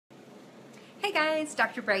Hey guys,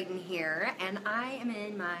 Dr. Brighten here, and I am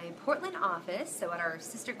in my Portland office, so at our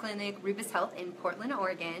sister clinic, Rubus Health in Portland,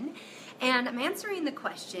 Oregon, and I'm answering the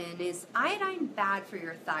question, is iodine bad for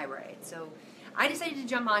your thyroid? So I decided to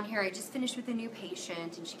jump on here. I just finished with a new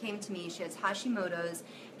patient, and she came to me. She has Hashimoto's,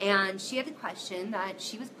 and she had the question that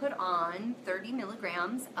she was put on 30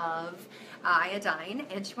 milligrams of iodine,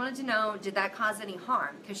 and she wanted to know, did that cause any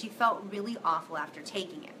harm? Because she felt really awful after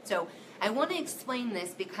taking it. So I want to explain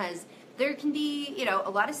this because there can be, a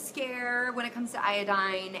lot of scare when it comes to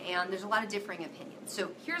iodine, and there's a lot of differing opinions.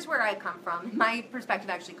 So here's where I come from. My perspective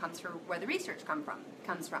actually comes from where the research comes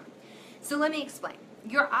from. So let me explain.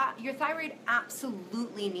 Your thyroid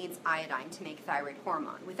absolutely needs iodine to make thyroid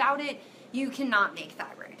hormone. Without it, you cannot make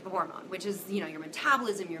thyroid hormone, which is, your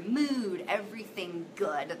metabolism, your mood, everything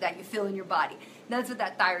good that you feel in your body. That's what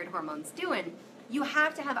that thyroid hormone's doing. You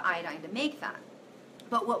have to have iodine to make that.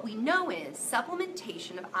 But what we know is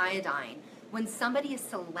supplementation of iodine when somebody is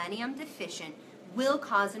selenium deficient will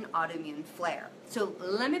cause an autoimmune flare. So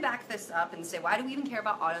let me back this up and say, why do we even care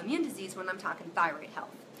about autoimmune disease when I'm talking thyroid health?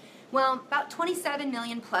 Well, about 27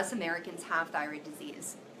 million plus Americans have thyroid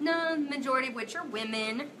disease. No, majority of which are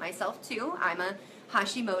women, myself too. I'm a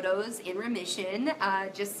Hashimoto's in remission,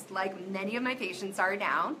 just like many of my patients are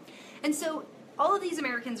now. And so all of these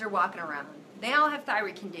Americans are walking around. They all have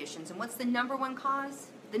thyroid conditions, and what's the number one cause?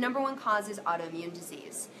 The number one cause is autoimmune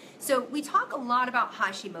disease. So we talk a lot about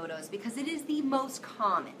Hashimoto's because it is the most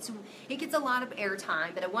common. So it gets a lot of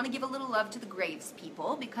airtime, but I want to give a little love to the Graves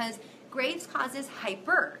people because Graves causes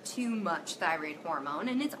too much thyroid hormone,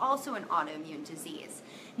 and it's also an autoimmune disease.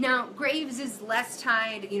 Now, Graves is less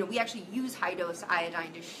tied, we actually use high-dose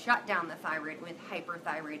iodine to shut down the thyroid with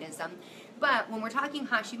hyperthyroidism. But when we're talking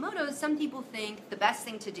Hashimoto's, some people think the best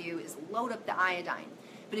thing to do is load up the iodine.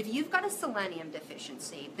 But if you've got a selenium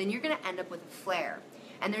deficiency, then you're going to end up with a flare.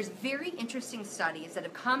 And there's very interesting studies that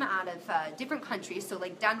have come out of different countries, so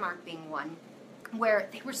like Denmark being one, where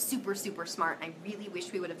they were super, super smart. I really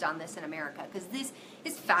wish we would have done this in America because this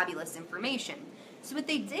is fabulous information. So what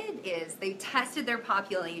they did is they tested their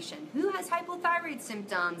population. Who has hypothyroid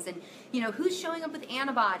symptoms and, who's showing up with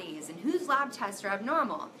antibodies and whose lab tests are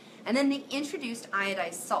abnormal. And then they introduced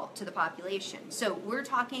iodized salt to the population. So we're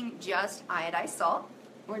talking just iodized salt.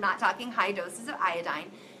 We're not talking high doses of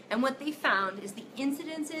iodine. And what they found is the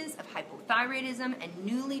incidences of hypothyroidism and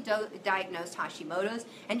newly diagnosed Hashimoto's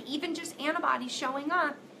and even just antibodies showing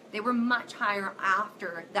up, they were much higher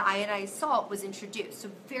after the iodized salt was introduced,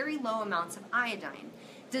 so very low amounts of iodine.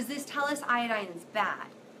 Does this tell us iodine is bad?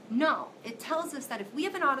 No, it tells us that if we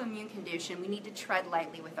have an autoimmune condition, we need to tread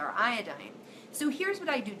lightly with our iodine. So here's what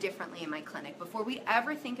I do differently in my clinic before we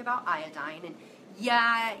ever think about iodine. And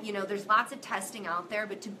yeah, there's lots of testing out there,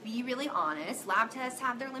 but to be really honest, lab tests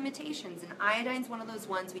have their limitations, and iodine's one of those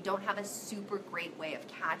ones we don't have a super great way of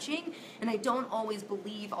catching, and I don't always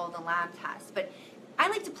believe all the lab tests. But I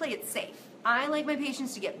like to play it safe. I like my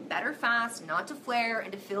patients to get better fast, not to flare,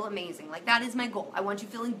 and to feel amazing. Like, that is my goal. I want you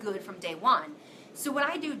feeling good from day one. So what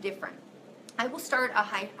I do different, I will start a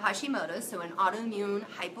Hashimoto's, so an autoimmune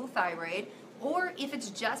hypothyroid, or if it's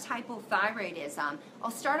just hypothyroidism,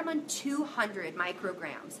 I'll start them on 200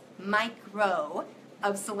 micrograms,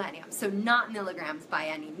 of selenium, so not milligrams by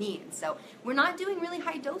any means. So we're not doing really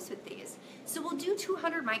high dose with these. So we'll do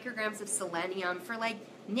 200 micrograms of selenium for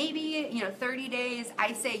maybe 30 days.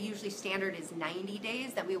 I say usually standard is 90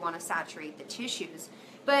 days that we want to saturate the tissues.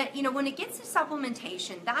 But when it gets to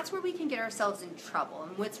supplementation, that's where we can get ourselves in trouble,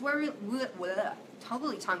 and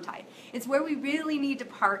totally tongue-tied. It's where we really need to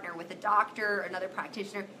partner with a doctor or another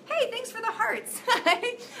practitioner. Hey, thanks for the hearts.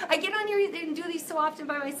 I get on here and do these so often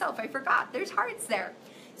by myself. I forgot. There's hearts there.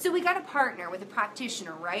 So we got to partner with a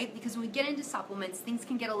practitioner, right? Because when we get into supplements, things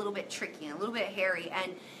can get a little bit tricky and a little bit hairy.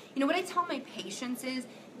 And what I tell my patients is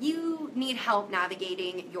you need help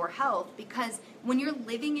navigating your health because when you're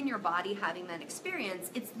living in your body having that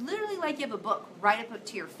experience, it's literally like you have a book right up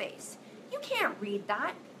to your face. You can't read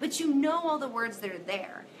that, but you know all the words that are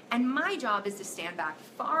there. And my job is to stand back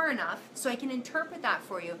far enough so I can interpret that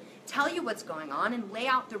for you, tell you what's going on, and lay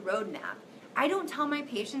out the roadmap. I don't tell my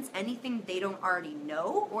patients anything they don't already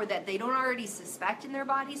know or that they don't already suspect in their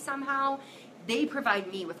body somehow. They provide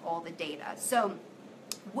me with all the data. So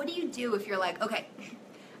what do you do if you're like, okay,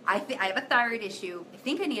 I have a thyroid issue, I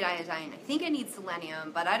think I need iodine, I think I need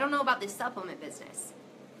selenium, but I don't know about this supplement business?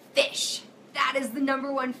 Fish! That is the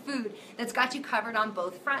number one food that's got you covered on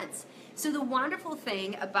both fronts. So the wonderful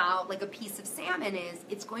thing about a piece of salmon is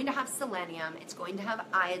it's going to have selenium, it's going to have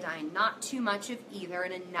iodine, not too much of either,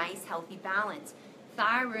 and a nice healthy balance.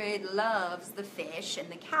 Thyroid loves the fish and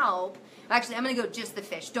the kelp. Actually, I'm going to go just the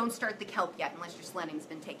fish. Don't start the kelp yet unless your selenium's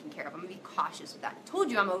been taken care of. I'm going to be cautious with that. I told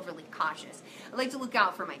you I'm overly cautious. I like to look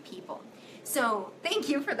out for my people. So thank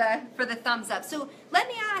you for the thumbs up. So let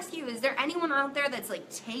me ask you, is there anyone out there that's like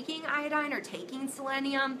taking iodine or taking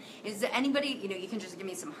selenium? Is there anybody, you can just give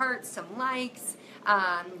me some hearts, some likes.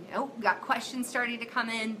 Got questions starting to come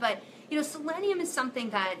in. But, selenium is something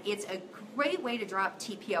that it's a great way to drop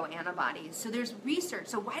TPO antibodies. So there's research.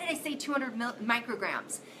 So why did I say 200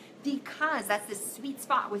 micrograms? Because that's the sweet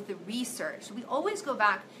spot with the research. We always go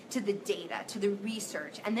back to the data, to the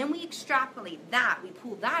research, and then we extrapolate that. We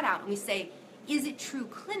pull that out and we say, is it true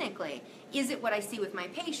clinically? Is it what I see with my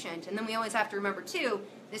patient? And then we always have to remember, too,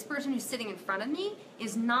 this person who's sitting in front of me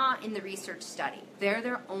is not in the research study. They're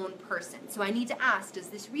their own person. So I need to ask, does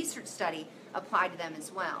this research study apply to them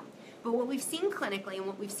as well? But what we've seen clinically and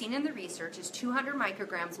what we've seen in the research is 200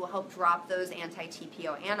 micrograms will help drop those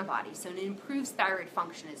anti-TPO antibodies. So it improves thyroid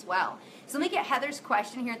function as well. So let me get Heather's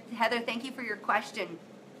question here. Heather, thank you for your question.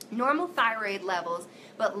 Normal thyroid levels,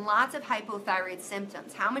 but lots of hypothyroid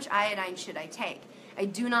symptoms. How much iodine should I take? I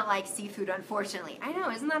do not like seafood, unfortunately. I know,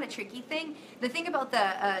 isn't that a tricky thing? The thing about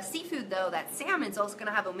the seafood, though, that salmon's also going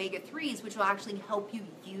to have omega-3s, which will actually help you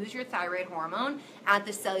use your thyroid hormone at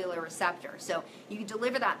the cellular receptor. So you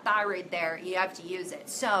deliver that thyroid there, you have to use it.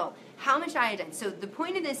 So how much iodine? So the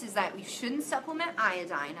point of this is that we shouldn't supplement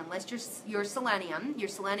iodine unless your selenium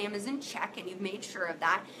is in check and you've made sure of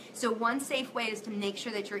that. So one safe way is to make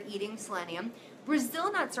sure that you're eating selenium.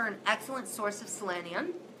 Brazil nuts are an excellent source of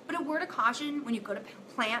selenium. But a word of caution when you go to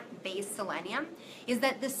plant-based selenium is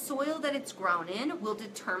that the soil that it's grown in will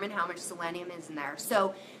determine how much selenium is in there.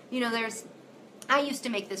 So, I used to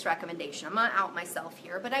make this recommendation. I'm not out myself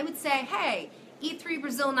here, but I would say, hey, eat 3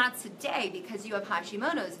 Brazil nuts a day because you have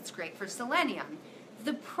Hashimoto's. It's great for selenium.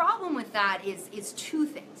 The problem with that is 2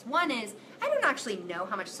 things. One is, I don't actually know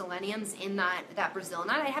how much selenium's in that Brazil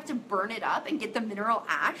nut. I have to burn it up and get the mineral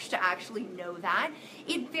ash to actually know that.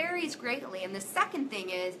 It varies greatly. And the second thing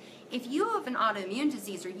is, if you have an autoimmune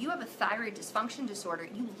disease or you have a thyroid dysfunction disorder,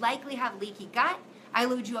 you likely have leaky gut. I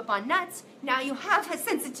load you up on nuts. Now you have a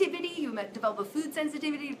sensitivity. You develop a food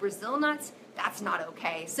sensitivity to Brazil nuts. That's not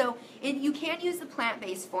okay. So you can't use the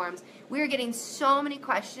plant-based forms. We're getting so many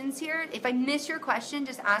questions here. If I miss your question,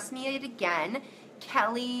 just ask me it again.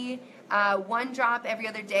 Kelly, 1 drop every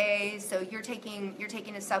other day. So you're taking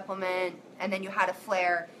a supplement and then you had a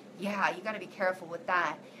flare. Yeah, you got to be careful with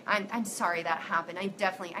that. I'm sorry that happened.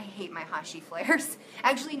 I hate my Hashi flares.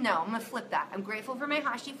 Actually, no, I'm going to flip that. I'm grateful for my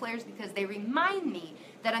Hashi flares because they remind me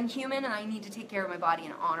that I'm human and I need to take care of my body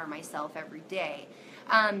and honor myself every day.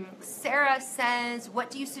 Sarah says,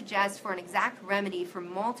 what do you suggest for an exact remedy for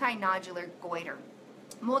multinodular goiter?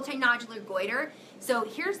 Multinodular goiter. So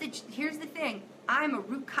here's the thing. I'm a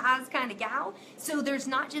root cause kind of gal. So there's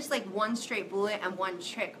not just like one straight bullet and one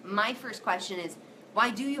trick. My first question is, why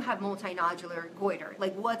do you have multinodular goiter?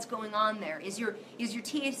 Like, what's going on there? Is your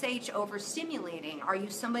TSH overstimulating? Are you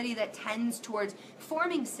somebody that tends towards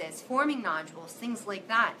forming cysts, forming nodules, things like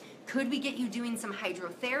that? Could we get you doing some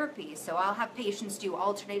hydrotherapy? So I'll have patients do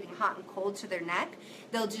alternating hot and cold to their neck.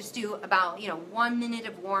 They'll just do about 1 minute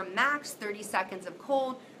of warm max, 30 seconds of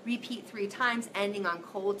cold, repeat 3 times, ending on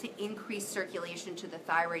cold to increase circulation to the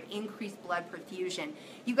thyroid, increase blood perfusion.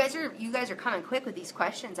 You guys are coming quick with these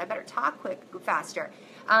questions. I better talk faster.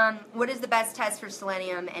 What is the best test for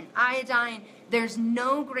selenium and iodine? There's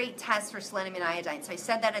no great test for selenium and iodine. So I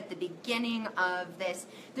said that at the beginning of this.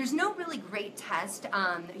 There's no really great test,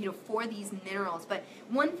 for these minerals. But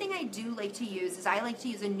one thing I do like to use is I like to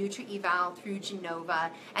use a Nutri-Eval through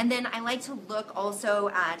Genova, and then I like to look also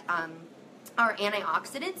at our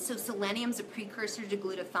antioxidants. So selenium's a precursor to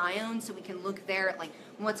glutathione, so we can look there at like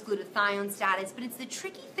what's glutathione status. But it's the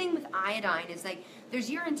tricky thing with iodine is like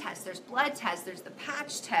there's urine tests, there's blood tests, there's the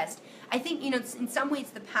patch test. I think in some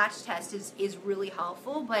ways the patch test is really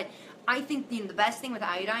helpful, but I think the best thing with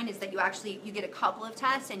iodine is that you get a couple of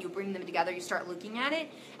tests and you bring them together, you start looking at it.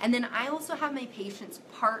 And then I also have my patients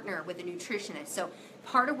partner with a nutritionist. So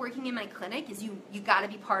part of working in my clinic is you got to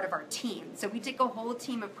be part of our team. So we take a whole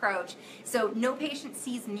team approach. So no patient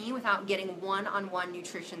sees me without getting one-on-one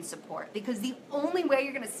nutrition support, because the only way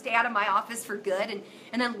you're going to stay out of my office for good,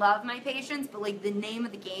 and I love my patients, but like the name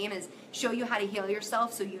of the game is show you how to heal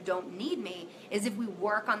yourself so you don't need me, is if we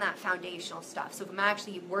work on that foundational stuff. So if I'm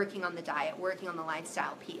actually working on the diet, working on the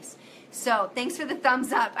lifestyle piece. So thanks for the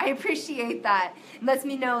thumbs up. I appreciate that. It lets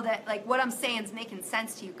me know that like what I'm saying is making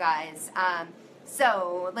sense to you guys.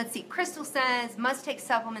 So let's see. Crystal says, must take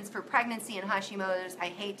supplements for pregnancy and Hashimoto's. I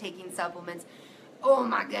hate taking supplements. Oh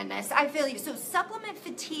my goodness, I feel you. So supplement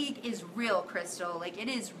fatigue is real, Crystal. Like, it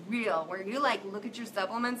is real, where you like look at your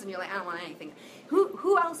supplements and you're like, I don't want anything.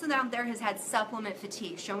 Who else out there has had supplement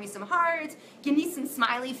fatigue? Show me some hearts, give me some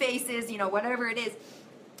smiley faces, you know, whatever it is.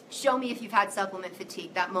 Show me if you've had supplement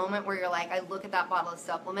fatigue, that moment where you're like, I look at that bottle of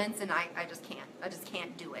supplements and I just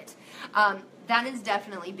can't do it. That has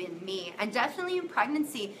definitely been me, and definitely in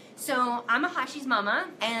pregnancy. So I'm a Hashi's mama,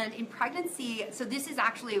 and in pregnancy, so this is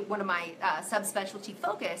actually one of my subspecialty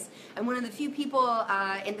focus, and one of the few people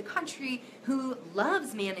in the country who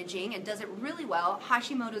loves managing and does it really well,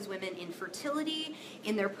 Hashimoto's women in fertility,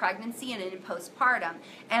 in their pregnancy, and in postpartum.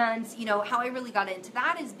 And you know, how I really got into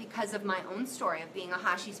that is because of my own story of being a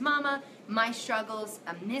Hashi's mama, my struggles,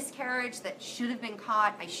 a miscarriage that should have been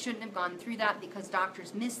caught. I shouldn't have gone through that because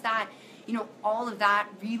doctors missed that. You know, all of that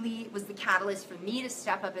really was the catalyst for me to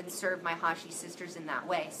step up and serve my Hashi sisters in that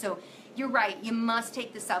way. So you're right, you must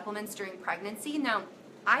take the supplements during pregnancy. Now,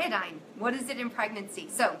 iodine, what is it in pregnancy?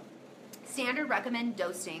 So standard recommended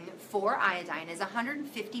dosing for iodine is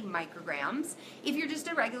 150 micrograms if you're just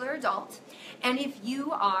a regular adult. And if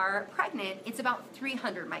you are pregnant, it's about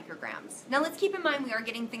 300 micrograms. Now let's keep in mind we are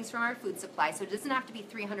getting things from our food supply, so it doesn't have to be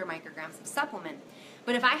 300 micrograms of supplement.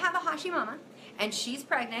 But if I have a Hashi mama and she's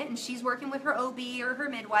pregnant and she's working with her OB or her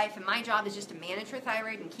midwife, and my job is just to manage her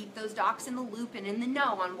thyroid and keep those docs in the loop and in the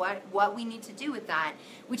know on what we need to do with that,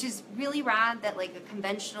 which is really rad that like a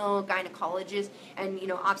conventional gynecologist and, you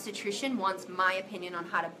know, obstetrician wants my opinion on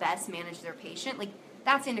how to best manage their patient. Like,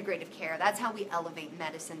 that's integrative care. That's how we elevate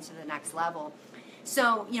medicine to the next level.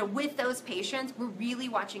 So, you know, with those patients, we're really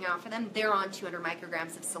watching out for them. They're on 200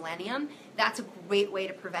 micrograms of selenium. That's a great way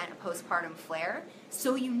to prevent a postpartum flare.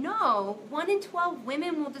 So, you know, 1 in 12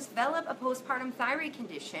 women will develop a postpartum thyroid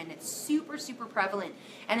condition. It's super, super prevalent.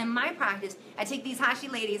 And in my practice, I take these Hashi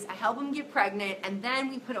ladies, I help them get pregnant, and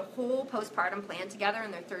then we put a whole postpartum plan together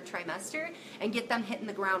in their 3rd trimester and get them hitting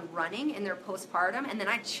the ground running in their postpartum. And then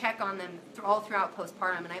I check on them all throughout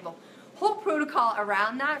postpartum, and I have a whole protocol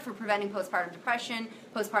around that for preventing postpartum depression,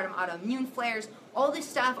 postpartum autoimmune flares, all this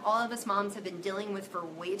stuff all of us moms have been dealing with for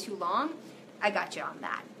way too long. I got you on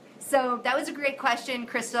that. So that was a great question,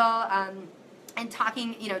 Crystal. And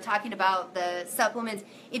talking about the supplements.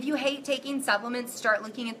 If you hate taking supplements, start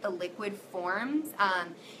looking at the liquid forms.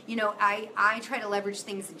 You know, I try to leverage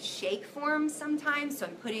things in shake forms sometimes, so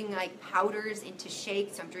I'm putting like powders into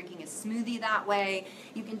shakes, so I'm drinking a smoothie that way.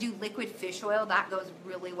 You can do liquid fish oil, that goes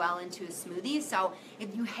really well into a smoothie. So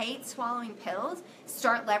if you hate swallowing pills,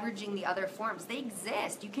 start leveraging the other forms. They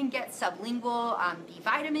exist. You can get sublingual B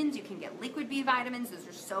vitamins, you can get liquid B vitamins. Those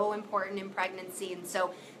are so important in pregnancy, and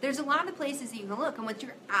so there's a lot of places you can look. And once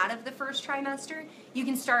you're out of the 1st trimester, you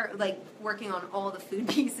can start like working on all the food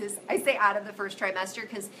pieces. I say out of the 1st trimester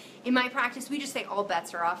because in my practice we just say all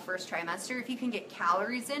bets are off 1st trimester. If you can get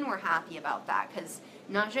calories in, we're happy about that because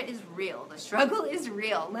nausea is real. The struggle is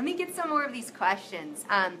real. Let me get some more of these questions.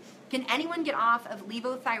 Can anyone get off of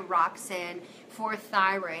levothyroxine for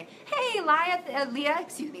thyroid? Hey, Leah,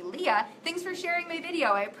 thanks for sharing my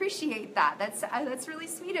video. I appreciate that. That's really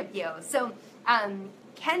sweet of you. So,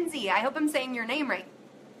 Kenzie, I hope I'm saying your name right.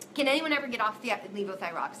 Can anyone ever get off the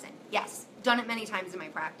levothyroxine? Yes, done it many times in my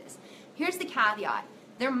practice. Here's the caveat.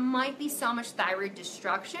 There might be so much thyroid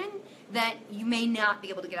destruction that you may not be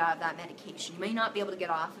able to get out of that medication. You may not be able to get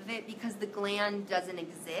off of it because the gland doesn't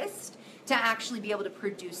exist to actually be able to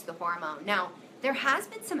produce the hormone. Now, there has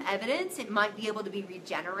been some evidence it might be able to be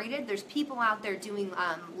regenerated. There's people out there doing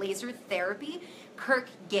laser therapy. Kirk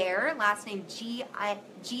Gair, last name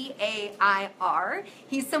G-A-I-R.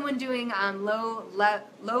 He's someone doing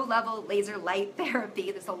low-level laser light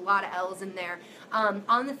therapy. There's a lot of L's in there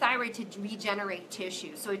on the thyroid to regenerate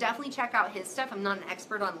tissue. So definitely check out his stuff. I'm not an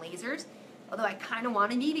expert on lasers, although I kind of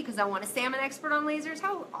want to be because I want to say I'm an expert on lasers.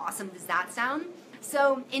 How awesome does that sound?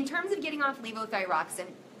 So in terms of getting off levothyroxine,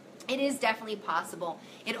 it is definitely possible.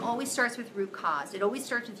 It always starts with root cause. It always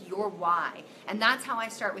starts with your why. And that's how I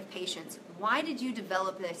start with patients. Why did you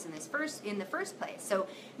develop this in the first place? So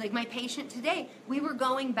like my patient today, we were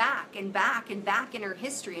going back and back and back in her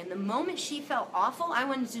history. And the moment she felt awful, I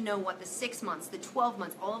wanted to know what the 6 months, the 12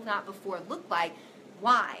 months, all of that before looked like.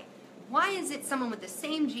 Why? Why is it someone with the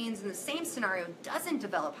same genes in the same scenario doesn't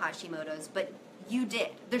develop Hashimoto's, but you did?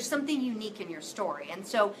 There's something unique in your story. And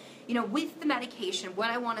so, you know, with the medication, what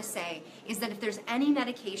I want to say is that if there's any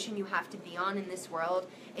medication you have to be on in this world,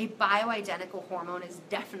 a bioidentical hormone is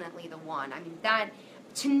definitely the one. I mean, that,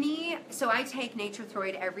 to me, so I take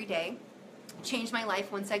Thyroid every day. Changed my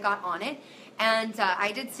life once I got on it. And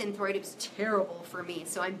I did Synthroid. It was terrible for me.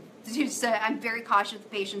 So I'm very cautious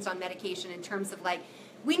with patients on medication in terms of like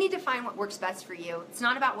we need to find what works best for you. It's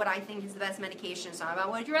not about what I think is the best medication. It's not about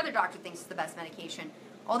what your other doctor thinks is the best medication.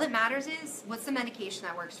 All that matters is what's the medication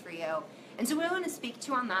that works for you. And so what I want to speak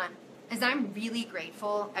to on that is I'm really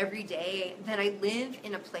grateful every day that I live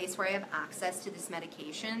in a place where I have access to this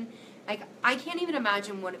medication. Like, I can't even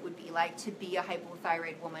imagine what it would be like to be a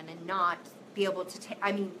hypothyroid woman and not be able to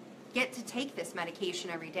get to take this medication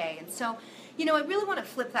every day. And so, I really want to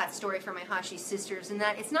flip that story for my Hashi sisters, in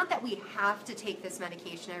that it's not that we have to take this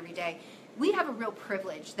medication every day. We have a real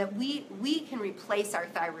privilege that we can replace our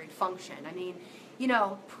thyroid function. I mean,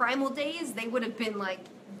 primal days, they would have been like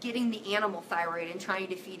getting the animal thyroid and trying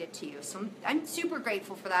to feed it to you. So I'm super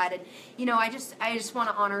grateful for that. And, I just want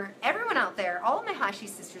to honor everyone out there, all of my Hashi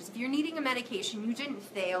sisters. If you're needing a medication, you didn't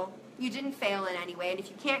fail. You didn't fail in any way. And if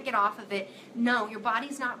you can't get off of it, no, your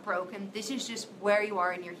body's not broken. This is just where you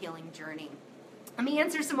are in your healing journey. Let me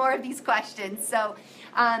answer some more of these questions. So,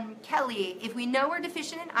 Kelly, if we know we're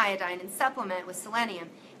deficient in iodine and supplement with selenium,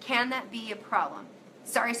 can that be a problem?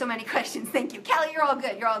 Sorry, so many questions. Thank you. Kelly, you're all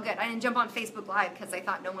good. You're all good. I didn't jump on Facebook Live because I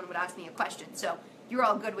thought no one would ask me a question. So you're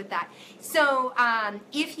all good with that. So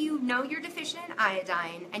if you know you're deficient in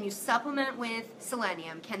iodine and you supplement with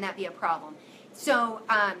selenium, can that be a problem? So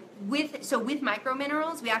with micro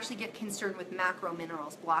minerals, we actually get concerned with macro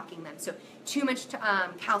minerals blocking them. So too much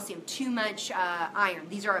calcium, too much iron.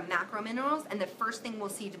 These are our macro minerals, and the first thing we'll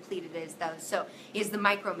see depleted is those. So is the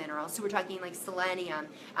micro minerals. So we're talking like selenium,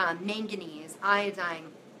 manganese, iodine.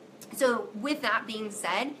 So with that being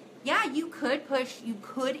said, yeah, you could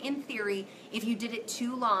in theory, if you did it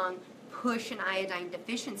too long, push an iodine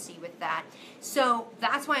deficiency with that. So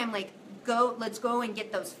that's why I'm like, let's go and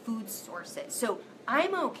get those food sources. So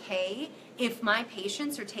I'm okay if my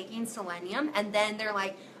patients are taking selenium and then they're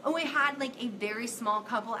like, oh, I had like a very small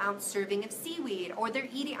couple ounce serving of seaweed, or they're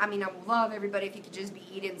eating, I would love everybody if you could just be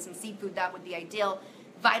eating some seafood, that would be ideal.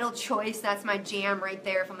 Vital Choice, that's my jam right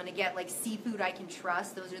there. If I'm going to get like seafood I can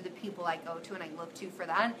trust, those are the people I go to and I look to for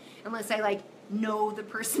that, unless I like know the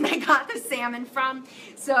person I got the salmon from.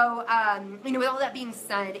 So, with all that being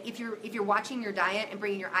said, if you're watching your diet and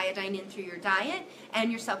bringing your iodine in through your diet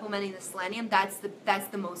and you're supplementing the selenium, that's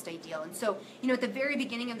the most ideal. And so, at the very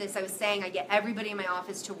beginning of this, I was saying I get everybody in my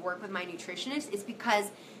office to work with my nutritionist. It's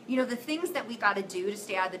because, the things that we got to do to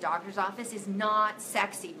stay out of the doctor's office is not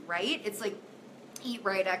sexy, right? It's like, eat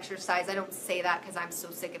right, exercise. I don't say that because I'm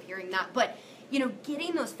so sick of hearing that, but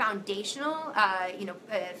getting those foundational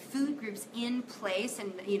food groups in place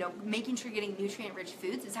and making sure you're getting nutrient-rich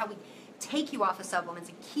foods is how we take you off of supplements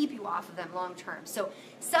and keep you off of them long term. So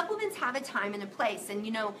supplements have a time and a place, and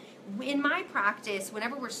in my practice,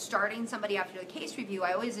 whenever we're starting somebody after the case review,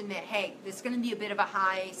 I always admit, hey, this is going to be a bit of a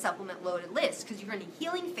high supplement loaded list because you're in a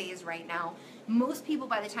healing phase right now. Most people,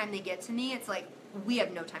 by the time they get to me, it's like, we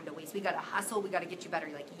have no time to waste. We got to hustle. We got to get you better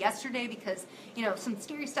like yesterday because, some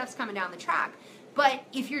scary stuff's coming down the track. But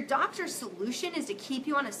if your doctor's solution is to keep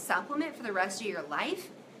you on a supplement for the rest of your life,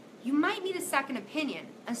 you might need a second opinion.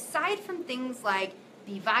 Aside from things like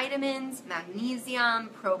B vitamins, magnesium,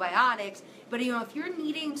 probiotics, but if you're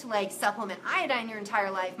needing to like supplement iodine your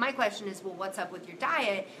entire life, my question is, well, what's up with your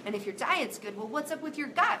diet? And if your diet's good, well, what's up with your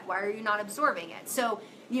gut? Why are you not absorbing it? So,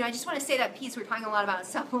 I just want to say that piece. We're talking a lot about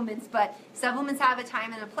supplements, but supplements have a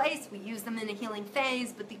time and a place. We use them in a healing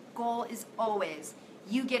phase, but the goal is always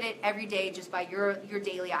you get it every day just by your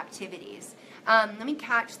daily activities. Let me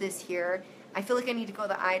catch this here. I feel like I need to go to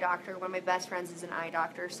the eye doctor. One of my best friends is an eye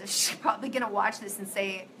doctor, so she's probably going to watch this and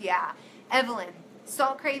say, yeah. Evelyn,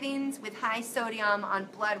 salt cravings with high sodium on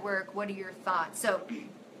blood work, what are your thoughts? So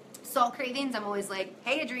salt cravings, I'm always like,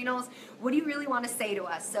 hey, adrenals, what do you really want to say to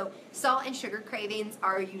us? So salt and sugar cravings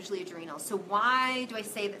are usually adrenals. So why do I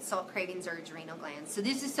say that salt cravings are adrenal glands? So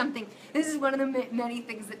this is one of the many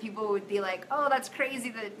things that people would be like, oh, that's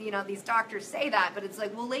crazy that, these doctors say that. But it's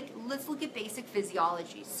like, well, let's look at basic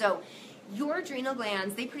physiology. So your adrenal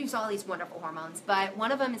glands, they produce all these wonderful hormones, but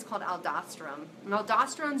one of them is called aldosterone. And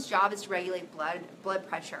aldosterone's job is to regulate blood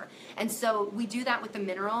pressure. And so we do that with the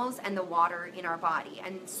minerals and the water in our body,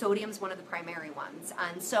 and sodium's one of the primary ones.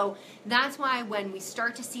 And so that's why when we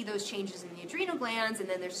start to see those changes in the adrenal glands, and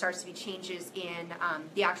then there starts to be changes in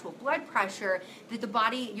the actual blood pressure,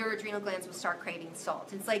 that your adrenal glands will start craving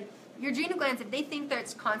salt. It's like your adrenal glands, if they think that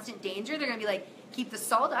it's constant danger, they're going to be like, keep the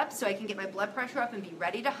salt up so I can get my blood pressure up and be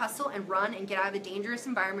ready to hustle and run and get out of a dangerous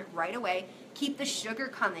environment right away. Keep the sugar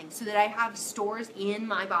coming so that I have stores in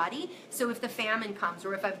my body. So if the famine comes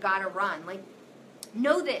or if I've got to run,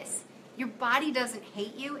 know this. Your body doesn't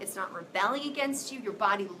hate you. It's not rebelling against you. Your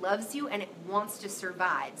body loves you and it wants to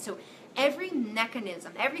survive. So every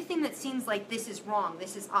mechanism, everything that seems like this is wrong,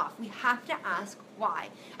 this is off, we have to ask why.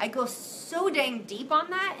 I go so dang deep on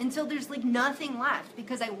that until there's like nothing left,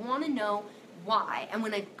 because I want to know why. And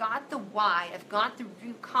when I've got the why, I've got the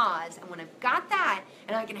root cause, and when I've got that,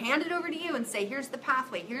 and I can hand it over to you and say, here's the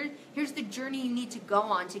pathway, here's the journey you need to go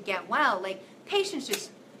on to get well, like, patients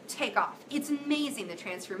just take off. It's amazing, the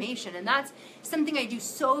transformation, and that's something I do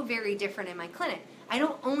so very different in my clinic. I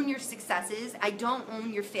don't own your successes, I don't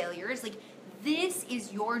own your failures. Like, this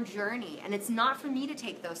is your journey, and it's not for me to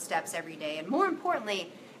take those steps every day. And more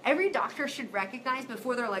importantly, every doctor should recognize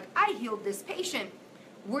before they're like, I healed this patient,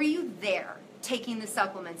 were you there taking the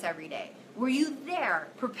supplements every day? Were you there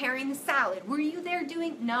preparing the salad? Were you there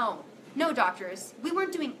doing? No, doctors, we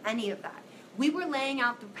weren't doing any of that. We were laying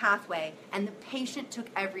out the pathway, and the patient took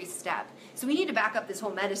every step. So we need to back up this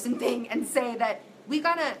whole medicine thing and say that we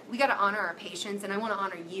gotta honor our patients, and I want to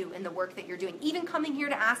honor you in the work that you're doing. Even coming here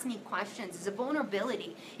to ask me questions is a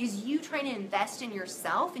vulnerability, is you trying to invest in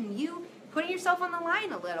yourself and you putting yourself on the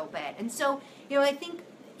line a little bit. And so, I think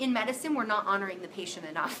in medicine, we're not honoring the patient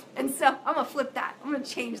enough. And so I'm going to flip that. I'm going to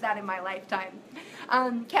change that in my lifetime.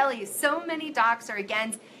 Kelly, so many docs are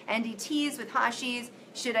against NDTs with Hashis.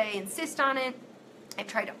 Should I insist on it? I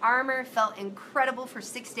tried Armor, felt incredible for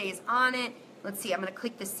 6 days on it. Let's see, I'm going to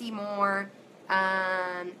click to see more.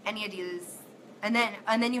 Any ideas? And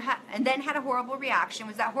then had a horrible reaction.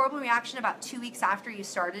 Was that horrible reaction about 2 weeks after you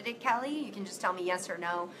started it, Kelly? You can just tell me yes or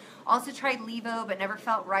no. Also tried Levo, but never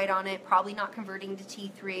felt right on it. Probably not converting to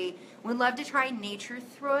T3. Would love to try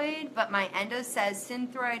Thyroid, but my endo says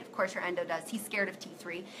Synthroid. Of course your endo does. He's scared of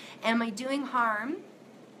T3. Am I doing harm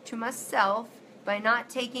to myself by not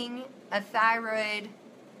taking a thyroid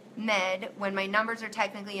med when my numbers are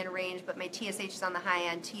technically in range, but my TSH is on the high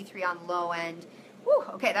end, T3 on low end? Whew,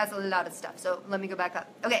 okay, that's a lot of stuff. So let me go back up.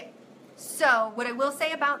 Okay, so what I will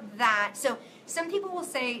say about that, so some people will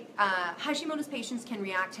say Hashimoto's patients can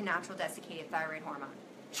react to natural desiccated thyroid hormone.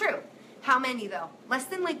 True. How many though? Less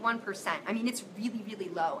than like 1%. I mean, it's really, really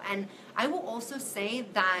low. And I will also say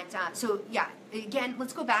that, so yeah, again,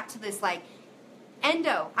 let's go back to this like,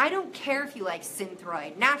 endo, I don't care if you like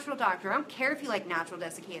Synthroid. Natural doctor, I don't care if you like natural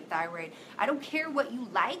desiccated thyroid. I don't care what you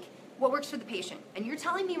like, what works for the patient. And you're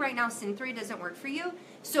telling me right now Synthroid doesn't work for you,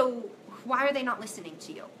 so why are they not listening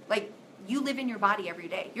to you? Like, you live in your body every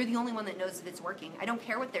day. You're the only one that knows if it's working. I don't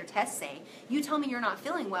care what their tests say. You tell me you're not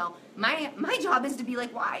feeling well. My job is to be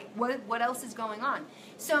like, why? What else is going on?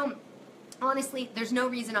 So honestly, there's no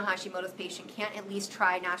reason a Hashimoto's patient can't at least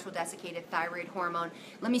try natural desiccated thyroid hormone.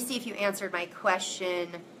 Let me see if you answered my question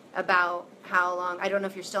about how long. I don't know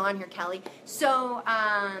if you're still on here, Kelly. So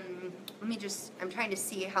let me just, I'm trying to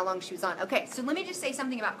see how long she was on. Okay, so let me just say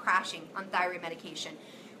something about crashing on thyroid medication.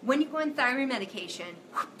 When you go on thyroid medication,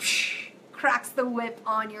 whoosh, cracks the whip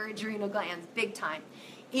on your adrenal glands, big time.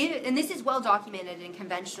 And this is well documented in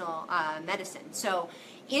conventional medicine. So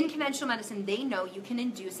in conventional medicine, they know you can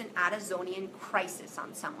induce an Addisonian crisis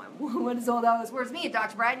on someone. What does all those words mean,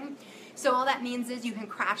 Dr. Brighten? So all that means is you can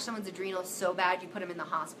crash someone's adrenals so bad you put them in the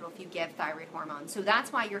hospital if you give thyroid hormone. So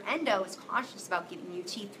that's why your endo is cautious about giving you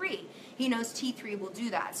T3. He knows T3 will do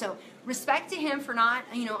that. So respect to him for not,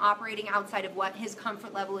 operating outside of what his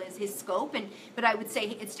comfort level is, his scope. But I would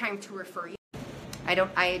say it's time to refer you.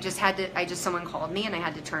 Someone called me and I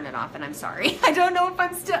had to turn it off, and I'm sorry. I don't know if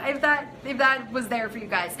that was there for you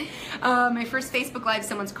guys. My first Facebook Live,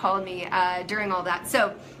 someone's called me during all that.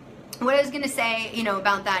 So what I was going to say,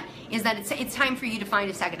 about that is that it's time for you to find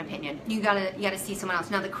a second opinion. You gotta see someone else.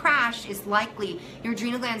 Now the crash is likely your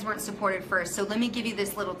adrenal glands weren't supported first. So let me give you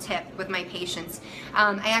this little tip with my patients.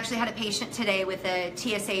 I actually had a patient today with a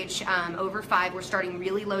TSH over 5. We're starting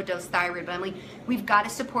really low dose thyroid, but I'm like, we've got to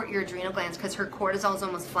support your adrenal glands because her cortisol is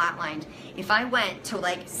almost flatlined. If I went to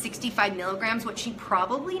like 65 milligrams, what she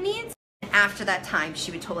probably needs, after that time, she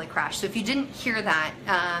would totally crash. So if you didn't hear that,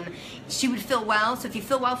 she would feel well. So if you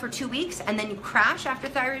feel well for 2 weeks and then you crash after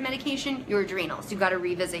thyroid medication, your adrenals. You've got to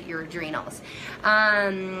revisit your adrenals.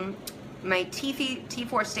 My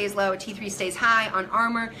T4 stays low, T3 stays high on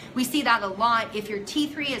Armor. We see that a lot. If your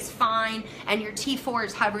T3 is fine and your T4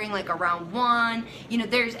 is hovering like around 1,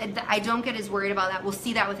 I don't get as worried about that. We'll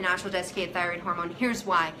see that with natural desiccated thyroid hormone. Here's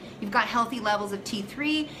why. You've got healthy levels of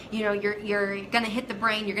T3. You're going to hit the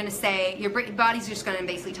brain. You're going to say, your body's just going to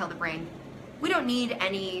basically tell the brain, we don't need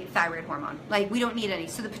any thyroid hormone. Like, we don't need any.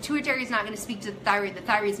 So the pituitary is not going to speak to the thyroid. The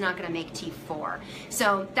thyroid is not going to make T4.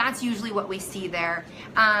 So that's usually what we see there.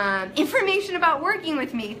 Information about working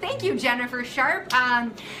with me. Thank you, Jennifer Sharp.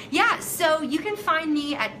 Yeah, so you can find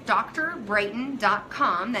me at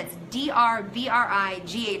drbrighten.com. That's DRBRIGHTEN.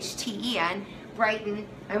 Brighten,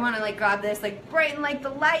 I want to like grab this, like brighten like the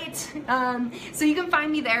light. So you can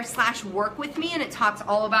find me there /work with me, and it talks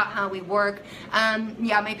all about how we work.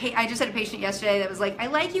 Yeah, I just had a patient yesterday that was like, I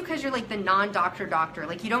like you because you're like the non-doctor doctor.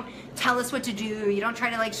 Like you don't tell us what to do. You don't try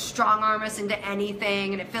to like strong arm us into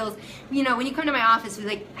anything. And it feels, you know, when you come to my office, we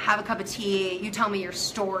like have a cup of tea. You tell me your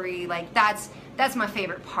story. Like that's my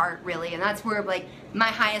favorite part, really. And that's where like my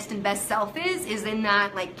highest and best self is in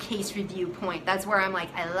that like case review point. That's where I'm like,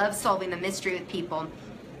 I love solving the mystery with people.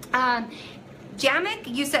 Jamek,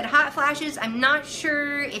 you said hot flashes. I'm not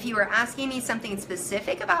sure if you were asking me something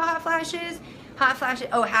specific about hot flashes. Hot flashes,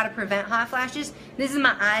 oh, how to prevent hot flashes. This is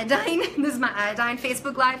my Iodine, this is my Iodine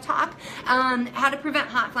Facebook Live talk. How to prevent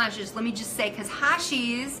hot flashes, let me just say, because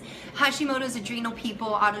Hashimoto's, adrenal people,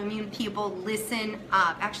 autoimmune people, listen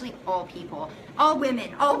up. Actually, all people, all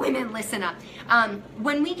women listen up.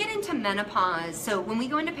 When we get into menopause, so when we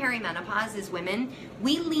go into perimenopause as women,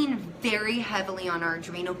 we lean very heavily on our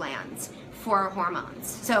adrenal glands for our hormones.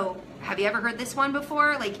 So have you ever heard this one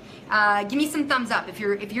before? Like, give me some thumbs up if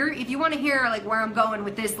you want to hear like where I'm going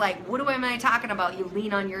with this. Like, what am I talking about? You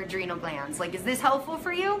lean on your adrenal glands. Like, is this helpful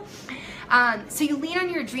for you? So you lean on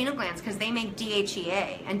your adrenal glands because they make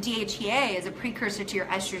DHEA, and DHEA is a precursor to your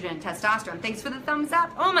estrogen and testosterone. Thanks for the thumbs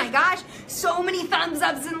up. Oh my gosh, so many thumbs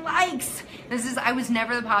ups and likes. I was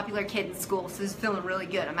never the popular kid in school, so this is feeling really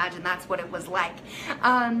good. Imagine that's what it was like.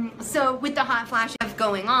 So with the hot flash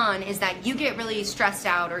going on is that you get really stressed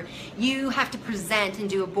out, or you have to present and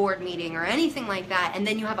do a board meeting or anything like that, and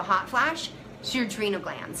then you have a hot flash. It's your adrenal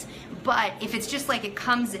glands. But if it's just like it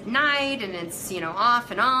comes at night and it's, you know, off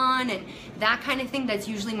and on and that kind of thing, that's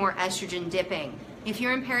usually more estrogen dipping. If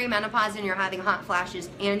you're in perimenopause and you're having hot flashes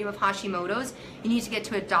and you have Hashimoto's, you need to get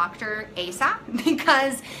to a doctor ASAP,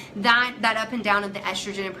 because that up and down of the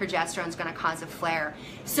estrogen and progesterone is going to cause a flare.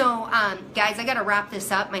 So, guys, I got to wrap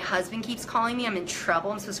this up. My husband keeps calling me. I'm in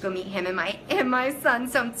trouble. I'm supposed to go meet him and my son,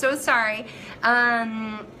 so I'm so sorry.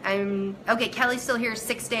 Okay, Kelly's still here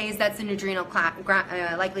 6 days. That's an adrenal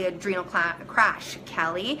likely adrenal crash,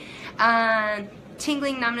 Kelly.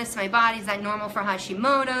 Tingling, numbness to my body, is that normal for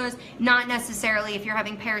Hashimoto's? Not necessarily. If you're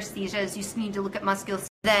having paresthesias, you just need to look at musculoskeletal.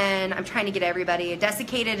 Then I'm trying to get everybody a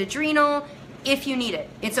desiccated adrenal if you need it.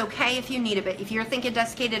 It's okay if you need it, but if you're thinking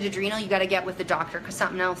desiccated adrenal, you got to get with the doctor because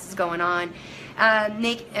something else is going on.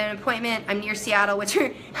 Make an appointment. I'm near Seattle. What's your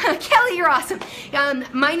Kelly? You're awesome.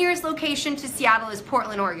 My nearest location to Seattle is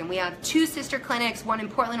Portland, Oregon. We have 2 sister clinics, one in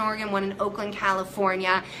Portland, Oregon, one in Oakland,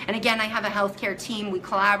 California. And again, I have a healthcare team. We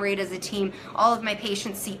collaborate as a team. All of my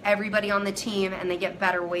patients see everybody on the team, and they get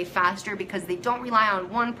better way faster because they don't rely on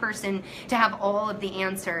one person to have all of the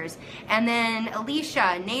answers. And then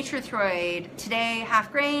Alicia, Nature Thyroid, today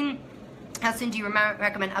half grain. How soon do you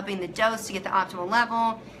recommend upping the dose to get the optimal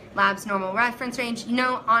level? Lab's normal reference range. You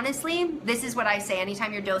know, honestly, this is what I say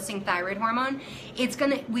anytime you're dosing thyroid hormone.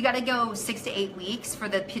 We got to go 6 to 8 weeks for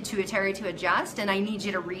the pituitary to adjust, and I need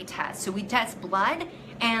you to retest. So we test blood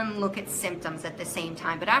and look at symptoms at the same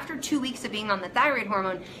time. But after 2 weeks of being on the thyroid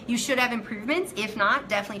hormone, you should have improvements. If not,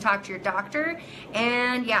 definitely talk to your doctor.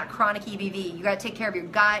 And yeah, chronic EBV. You got to take care of your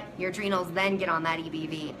gut, your adrenals, then get on that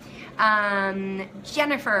EBV.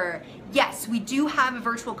 Jennifer, yes, we do have a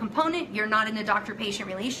virtual component. You're not in a doctor-patient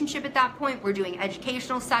relationship at that point. We're doing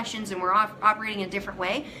educational sessions and we're operating in a different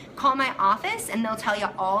way. Call my office and they'll tell you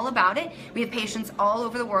all about it. We have patients all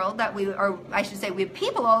over the world we have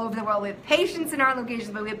people all over the world. We have patients in our locations,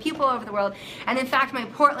 but we have people all over the world. And in fact, my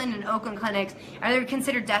Portland and Oakland clinics are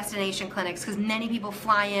considered destination clinics because many people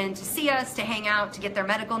fly in to see us, to hang out, to get their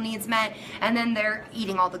medical needs met, and then they're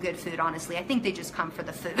eating all the good food, honestly. I think they just come for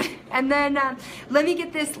the food. And then let me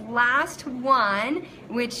get this last one,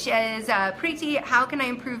 which is Preeti, how can I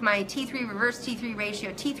improve my T3 reverse T3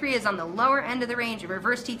 ratio? T3 is on the lower end of the range, and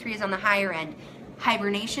reverse T3 is on the higher end.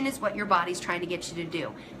 Hibernation is what your body's trying to get you to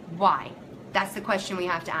do. Why? That's the question we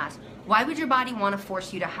have to ask. Why would your body want to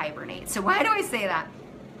force you to hibernate? So why do I say that?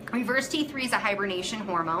 Reverse T3 is a hibernation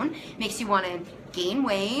hormone. Makes you want to gain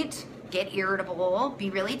weight, get irritable, be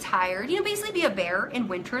really tired, you know, basically be a bear in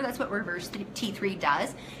winter. That's what reverse T3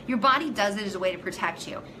 does. Your body does it as a way to protect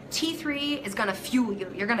you. T3 is going to fuel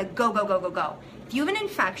you. You're going to go, go, go, go, go. If you have an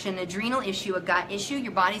infection, an adrenal issue, a gut issue,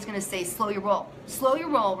 your body's going to say, slow your roll. Slow your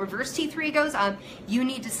roll. Reverse T3 goes up. You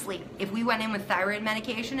need to sleep. If we went in with thyroid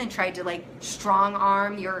medication and tried to like strong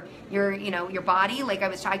arm your body, like I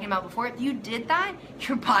was talking about before, if you did that,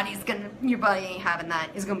 your body ain't having that.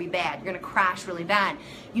 It's going to be bad. You're going to crash really bad.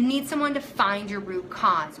 You need someone to find your root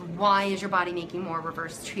cause. Why is your body making more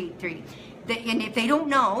reverse T3? And if they don't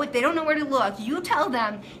know where to look, you tell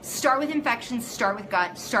them, start with infections, start with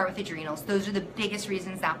gut, start with adrenals. Those are the biggest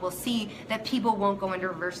reasons that we'll see that people won't go into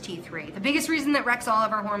reverse T3. The biggest reason that wrecks all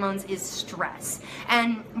of our hormones is stress.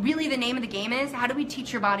 And really the name of the game is, how do we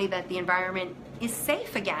teach your body that the environment is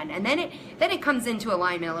safe again? And then it comes into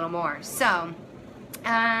alignment a little more. So,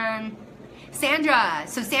 Sandra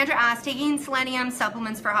asked, taking selenium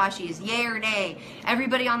supplements for Hashis, yay or nay?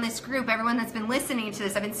 Everybody on this group, everyone that's been listening to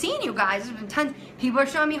this, I've been seeing you guys, there's been tons, people are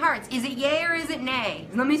showing me hearts. Is it yay or is it nay?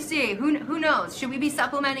 Let me see, who knows? Should we be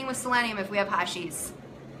supplementing with selenium if we have Hashis?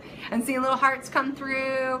 I'm seeing little hearts come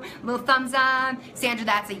through, little thumbs up. Sandra,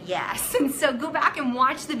 that's a yes. And so go back and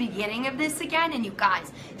watch the beginning of this again, and you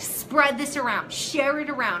guys, spread this around, share it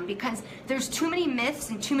around, because there's too many myths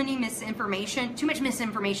and too much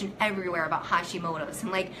misinformation everywhere about Hashimoto's.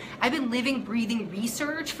 And like, I've been living, breathing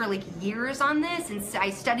research for like years on this, and I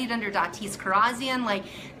studied under Datis Karazian. Like,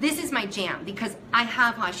 this is my jam because I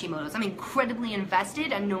have Hashimoto's. I'm incredibly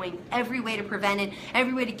invested in knowing every way to prevent it,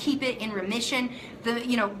 every way to keep it in remission.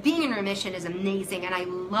 Being in remission is amazing, and I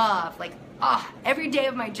love, every day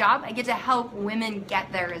of my job, I get to help women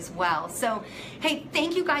get there as well. So, hey,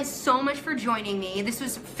 thank you guys so much for joining me. This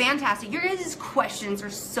was fantastic. Your guys' questions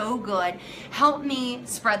are so good. Help me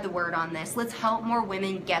spread the word on this. Let's help more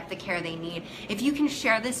women get the care they need. If you can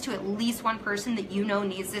share this to at least one person that you know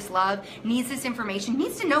needs this love, needs this information,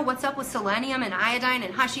 needs to know what's up with selenium and iodine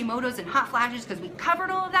and Hashimoto's and hot flashes, because we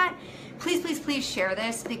covered all of that, please, please, please share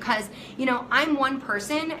this, because, I'm one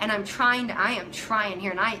person, and I am trying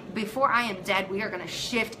here, and before I am dead, we are going to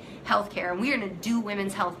shift healthcare, and we are going to do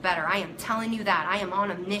women's health better. I am telling you that. I am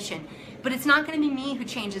on a mission. But it's not going to be me who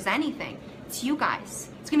changes anything. It's you guys.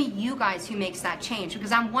 It's going to be you guys who makes that change,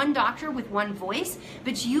 because I'm one doctor with one voice,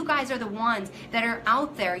 but you guys are the ones that are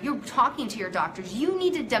out there. You're talking to your doctors. You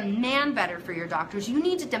need to demand better for your doctors. You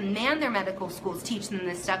need to demand their medical schools teach them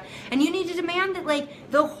this stuff, and you need to demand that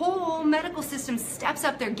the whole medical system steps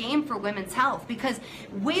up their game for women's health, because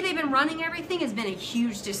the way they've been running everything has been a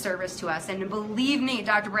huge disservice to us, and believe me,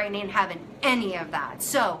 Dr. Brighten ain't having any of that.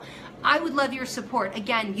 So I would love your support.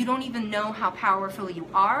 Again, you don't even know how powerful you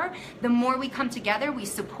are. The more we come together, we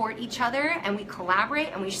support each other, and we collaborate,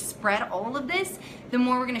 and we spread all of this, the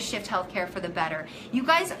more we're going to shift healthcare for the better. You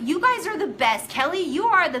guys are the best. Kelly, you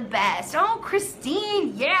are the best. Oh,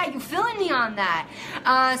 Christine, yeah, you're feeling me on that.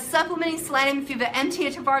 Supplementing selenium if you have an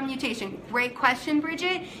MTHFR mutation. Great question,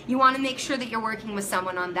 Bridget. You want to make sure that you're working with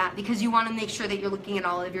someone on that, because you want to make sure that you're looking at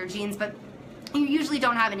all of your genes, but you usually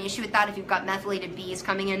don't have an issue with that if you've got methylated Bs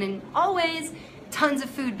coming in, and always tons of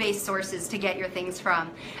food-based sources to get your things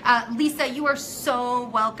from. Lisa, you are so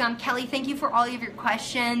welcome. Kelly, thank you for all of your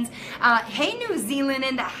questions. Hey, New Zealand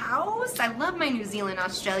in the house. I love my New Zealand,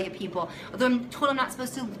 Australia people. Although I'm told I'm not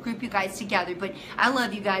supposed to group you guys together, but I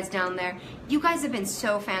love you guys down there. You guys have been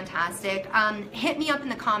so fantastic. Hit me up in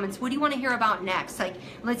the comments. What do you want to hear about next?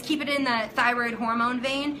 Let's keep it in the thyroid hormone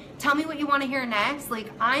vein. Tell me what you want to hear next.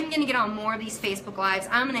 I'm going to get on more of these Facebook Lives.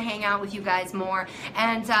 I'm going to hang out with you guys more.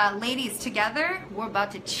 And ladies, together, we're about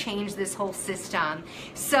to change this whole system.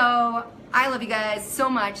 So I love you guys so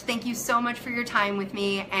much. Thank you so much for your time with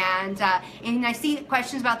me. And I see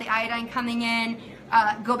questions about the iodine coming in.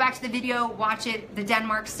 Go back to the video, watch it, the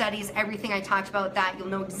Denmark studies, everything I talked about that. You'll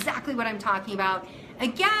know exactly what I'm talking about.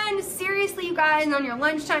 Again, seriously, you guys, on your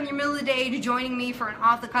lunchtime, your middle of the day, joining me for an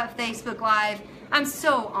off-the-cuff Facebook Live. I'm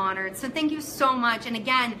so honored. So thank you so much. And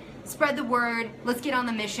again, spread the word. Let's get on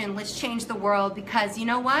the mission. Let's change the world, because you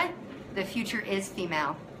know what? The future is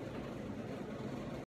female.